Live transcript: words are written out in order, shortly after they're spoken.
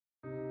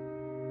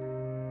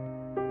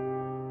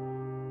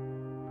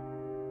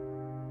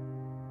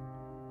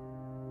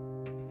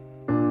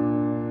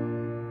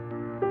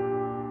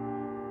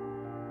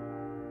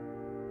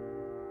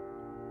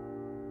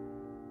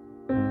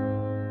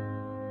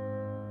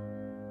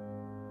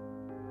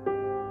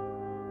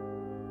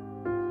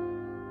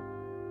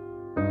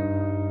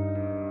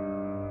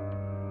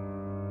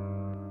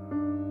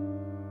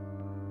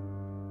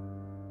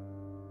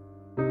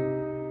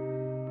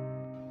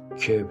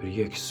کبر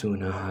یک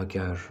سونه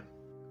اگر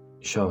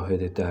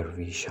شاهد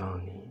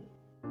درویشانی،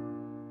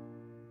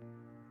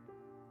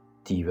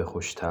 دیو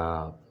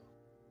خوش‌طبع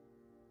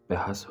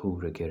به از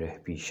حور گره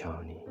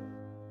پیشانی.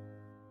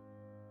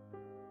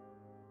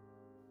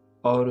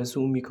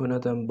 آرزو می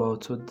کندم با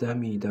تو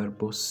دمی در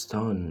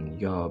بستان،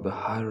 یا به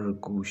هر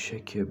گوشه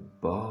که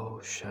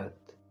باشد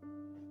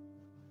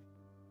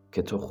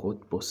که تو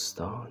خود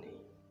بستانی.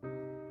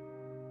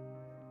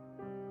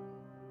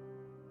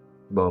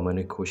 با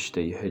من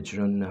کشته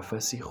هجران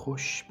نفسی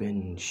خوش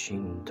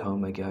بنشین، تا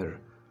مگر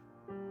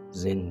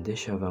زنده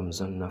شوم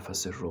زان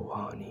نفس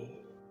روحانی.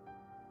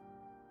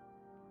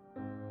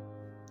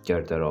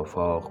 گر در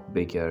آفاق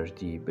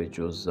بگردی به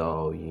جز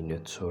آیین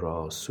تو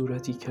را،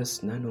 صورتی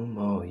کس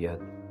ننماید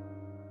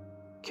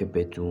که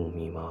بدو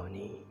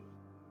میمانی.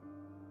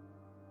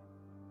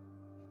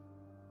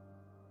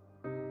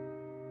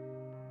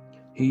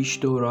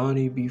 هیچ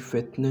دورانی بی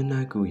فتنه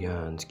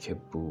نگویند که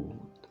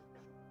بود،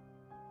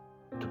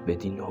 تو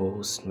بدین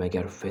حسن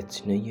مگر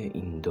فتنه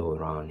این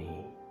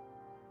دورانی.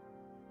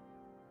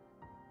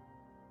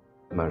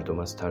 مردم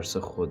از ترس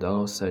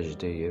خدا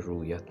سجده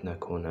رویت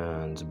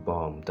نکنند،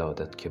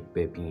 بامدادت که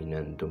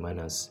ببینند و من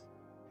از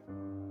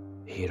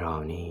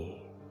حیرانی.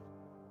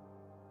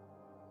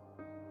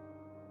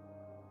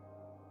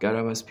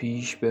 گرم از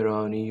پیش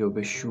برانی و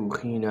به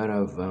شوخی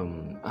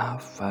نروم،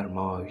 عفو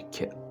فرمای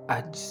که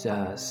عجز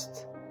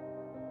است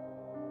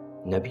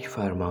نه بی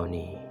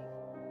فرمانی.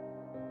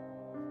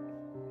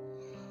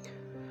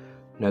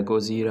 نه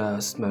گزیر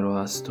است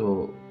مرا از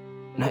تو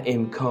نه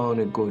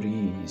امکان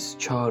گریز،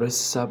 چاره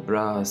صبر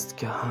است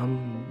که هم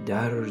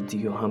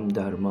دردی و هم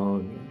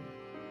درمانی.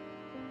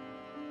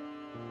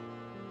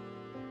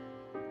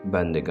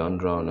 بندگان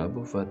را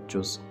نبود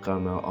جز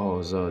غم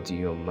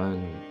آزادی و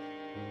من،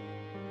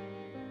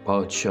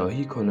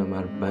 پادشاهی کنم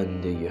ار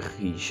بنده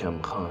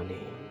خویشم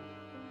خوانی.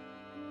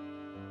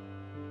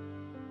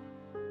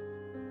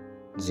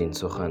 زین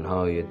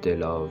سخنهای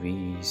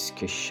دلاویز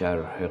که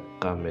شرح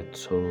غم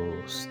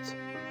توست،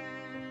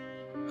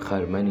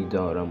 خرمنی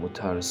دارم و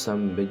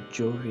ترسم به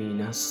جوی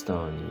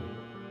نستانی.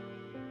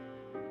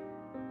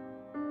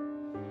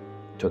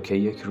 تو که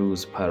یک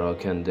روز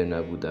پراکنده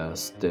نبوده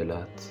است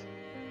دلت،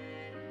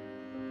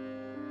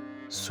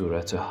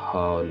 صورت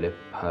حال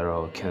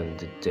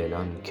پراکنده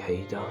دلان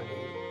کی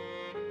دانی.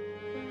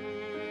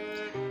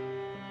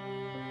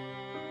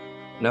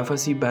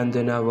 نفسی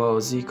بنده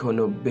نوازی کن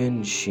و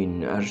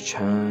بنشین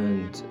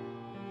ارچند،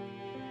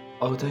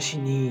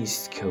 آتشی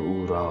نیست که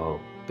او را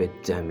به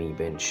دمی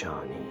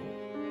بنشانی.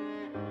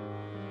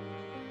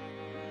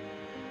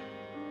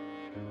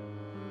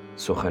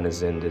 سخن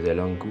زنده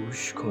دلان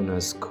گوش کن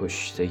از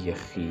کشته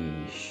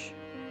خویش،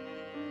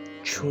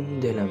 چون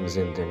دلم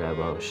زنده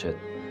نباشد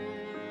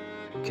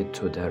که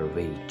تو در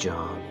وی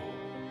جانی.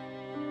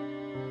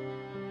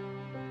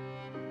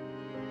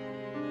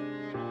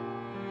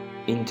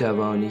 این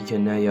توانی که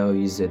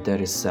نیایی ز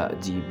در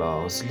سعدی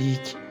باز،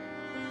 لیک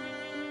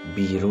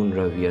بیرون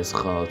روی از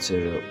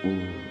خاطر او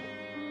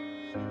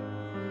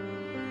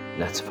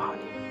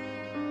نتوانی.